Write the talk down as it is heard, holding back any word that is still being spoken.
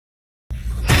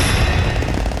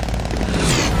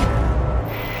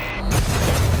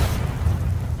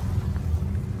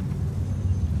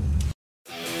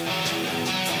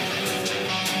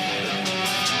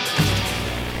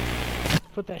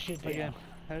shit down. Again.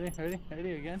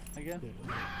 Ready, again.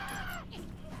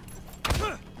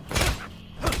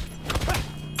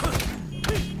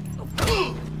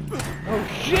 Oh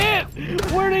shit!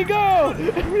 Where'd he go?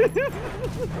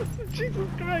 Jesus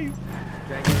Christ!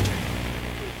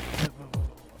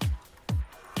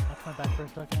 Watch my back for a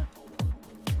second.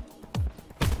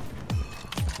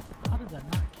 How did that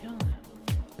not kill him?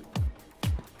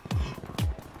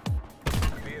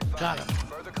 Got him.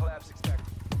 Further collapse expected.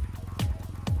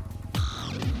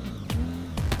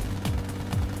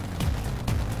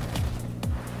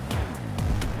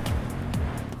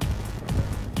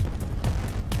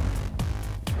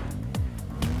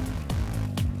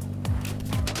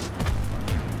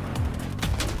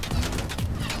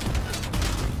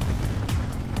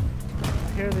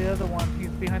 Here, the other one. He's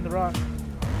behind the rock.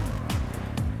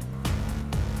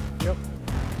 Yep.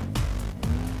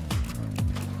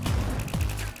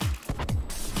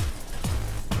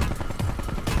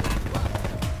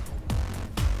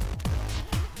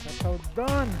 That's how it's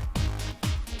done.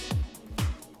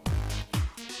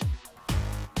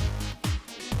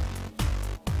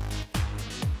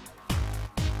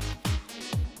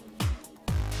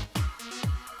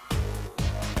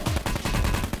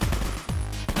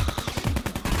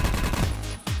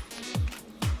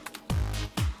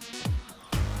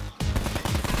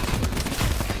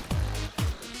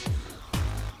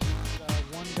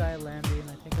 Guy landing.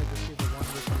 I think I just see the one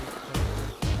with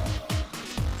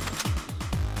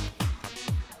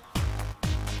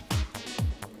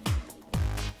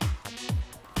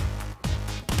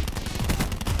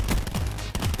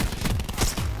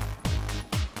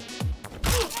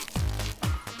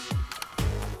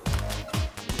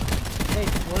Hey,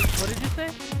 what did you say?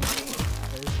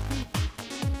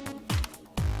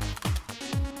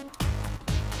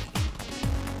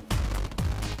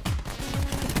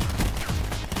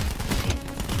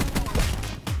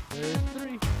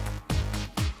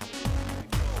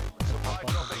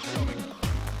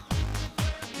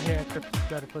 Yeah,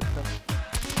 gotta put stuff.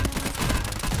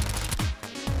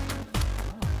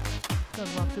 Oh,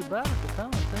 doesn't look too bad with the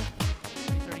balance, eh?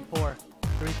 334.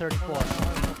 334.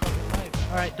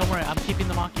 Alright, don't worry, I'm keeping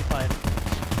them occupied.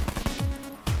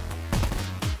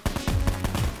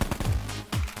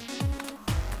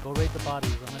 Go raid the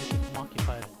bodies, I'm gonna keep them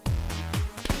occupied.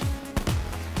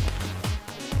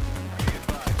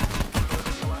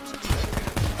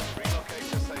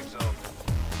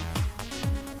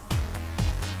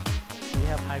 We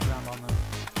have high ground on them.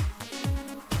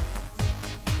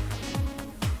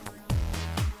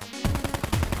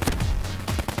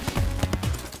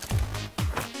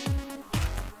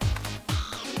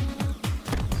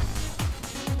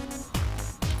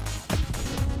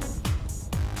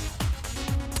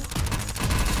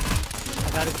 I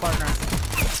got his partner.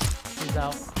 He's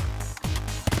out.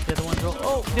 The other one's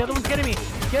oh, the other one's getting me.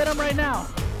 Get him right now.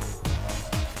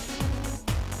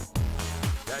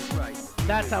 That's right.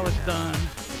 That's how it's done.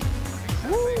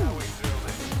 Exactly how we do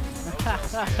it.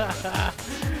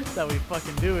 That's how we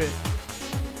fucking do it.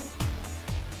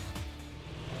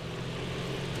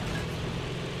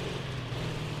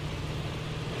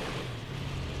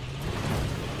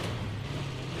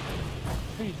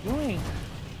 What are you doing?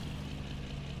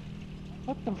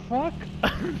 What the fuck?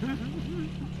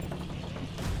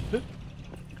 Because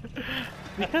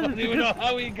I don't even know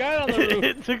how we got on the roof.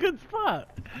 it's a good spot.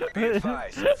 Be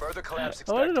advised, further collapse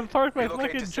I wanted to expected. park my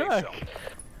Relocate fucking to safe truck. zone.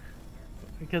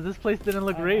 Because this place didn't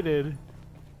look raided.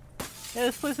 Yeah,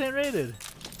 this place ain't raided.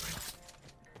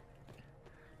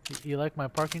 You like my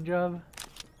parking job?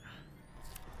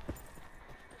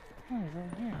 Oh,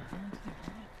 right here.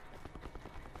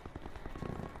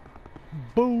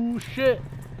 Bullshit!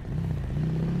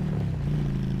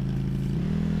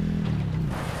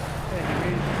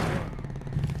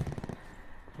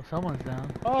 Well, someone's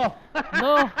down. Oh!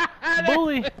 No!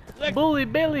 Bully! Bully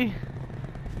Billy!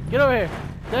 Get over here!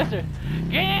 Dexter!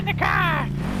 Get in the car!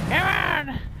 Come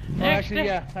on! Oh, actually,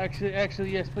 yeah.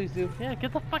 Actually, yes, please do. Yeah,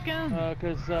 get the fuck in!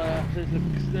 Cause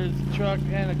there's a truck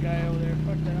and a guy over there.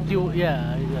 Fuck that.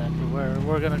 Yeah, exactly.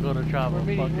 We're gonna go to travel.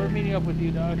 We're meeting up with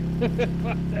you, dog.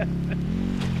 Fuck that.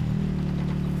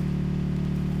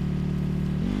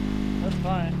 That's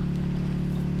fine.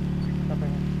 Stop right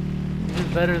here. This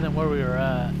is better than where we were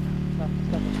at. Stop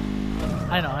it.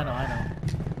 I know.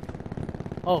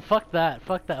 Oh, fuck that.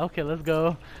 Okay, let's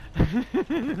go.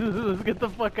 Let's get the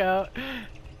fuck out.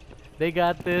 They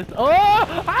got this. Oh!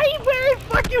 I better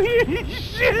fuck you here!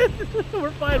 Shit!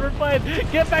 We're fine.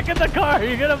 Get back in the car!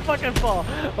 You're gonna fucking fall.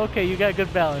 Okay, you got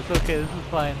good balance. Okay, this is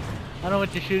fine. I don't know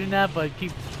what you're shooting at, but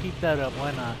keep that up.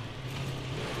 Why not?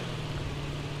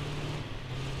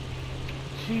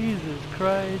 Jesus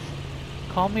Christ.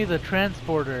 Call me the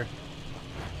transporter.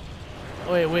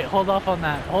 Wait, wait, hold off on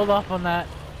that. Hold off on that.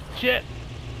 Shit!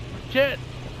 Shit!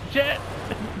 Shit!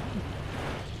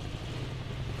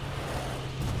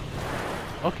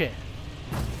 Okay.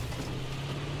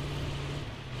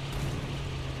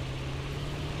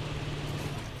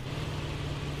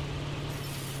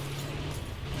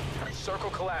 Circle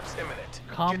collapse imminent.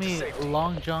 Call Get to me safety.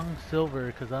 Long John Silver,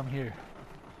 because I'm here.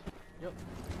 Yep.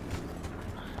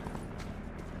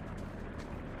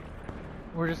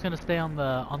 We're just gonna stay on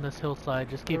this hillside.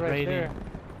 Just keep They're right raiding. there.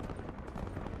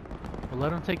 We'll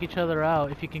let them take each other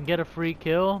out. If you can get a free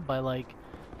kill by like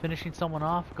finishing someone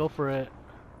off, go for it.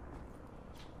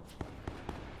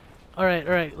 All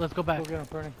right, let's go back. Go get him,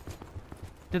 Bernie.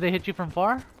 Did they hit you from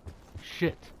far?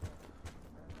 Shit.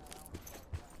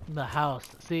 The house.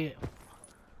 See.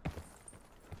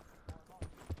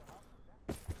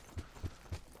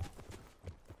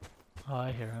 Oh,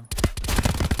 I hear him.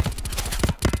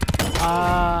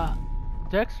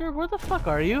 Dexter, where the fuck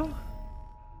are you?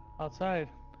 Outside.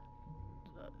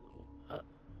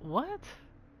 What?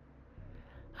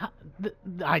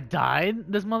 I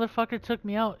died? This motherfucker took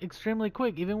me out extremely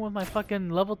quick, even with my fucking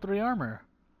level 3 armor.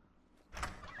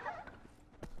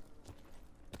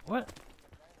 What?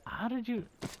 How did you...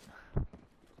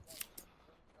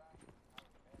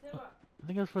 I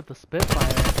think it was with the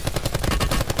Spitfire.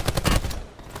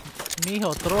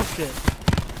 Mijo, throw shit.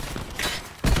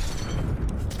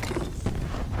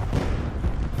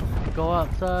 Go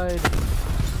outside.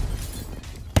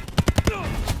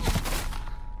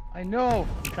 I know.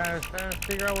 I'm trying to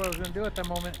figure out what I was gonna do at that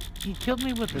moment. He killed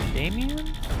me with the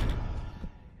Damien?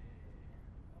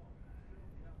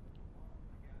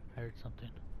 I heard something.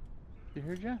 You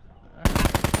heard ya?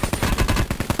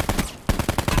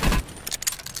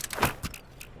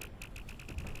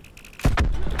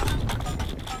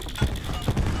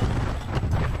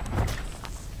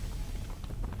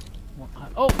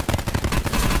 Oh!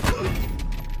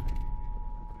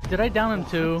 Did I down him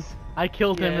too? I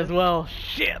killed him Yes. as well.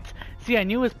 Shit! See, I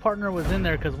knew his partner was in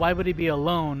there because why would he be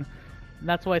alone? And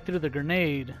that's why I threw the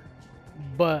grenade.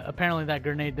 But apparently that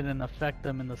grenade didn't affect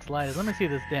them in the slightest. Let me see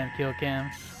this damn kill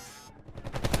cam.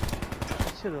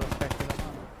 Should have affected them. I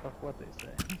don't know fuck what they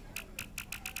say.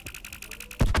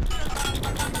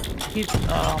 He's,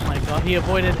 oh my god, he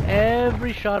avoided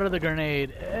every shot of the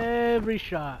grenade. Every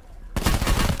shot.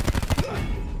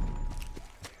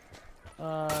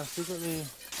 Secretly,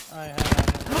 I have.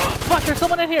 Fuck, there's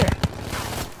someone in here!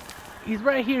 He's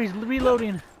right here, he's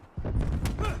reloading.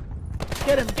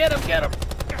 Get him, get him, get him!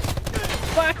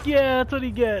 Fuck yeah, that's what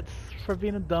he gets for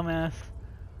being a dumbass.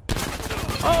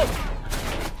 Oh!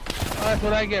 That's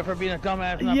what I get for being a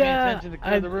dumbass, not paying attention to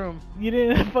clear the room. You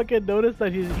didn't fucking notice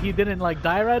that he didn't like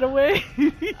die right away?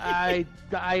 I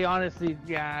honestly,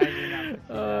 yeah, I did not see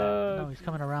that. No, he's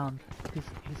coming around.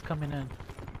 He's coming in.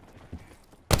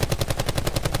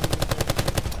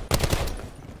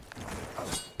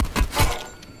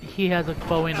 He has a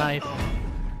Bowie knife.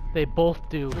 They both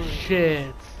do.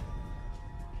 Shit.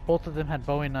 Both of them had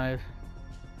Bowie knives.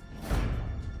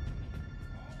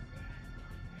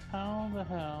 How the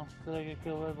hell did I get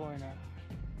killed by a boy now?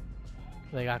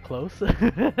 They got close.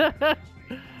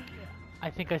 I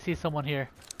think I see someone here.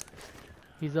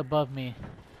 He's above me.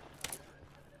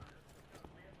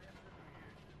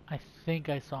 I think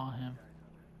I saw him.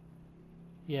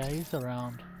 Yeah, he's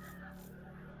around.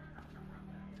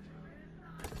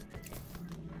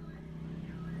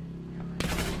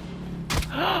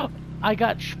 I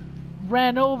got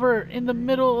ran over in the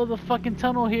middle of the fucking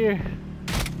tunnel here.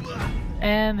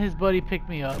 And his buddy picked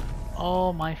me up.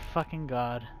 Oh my fucking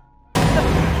god.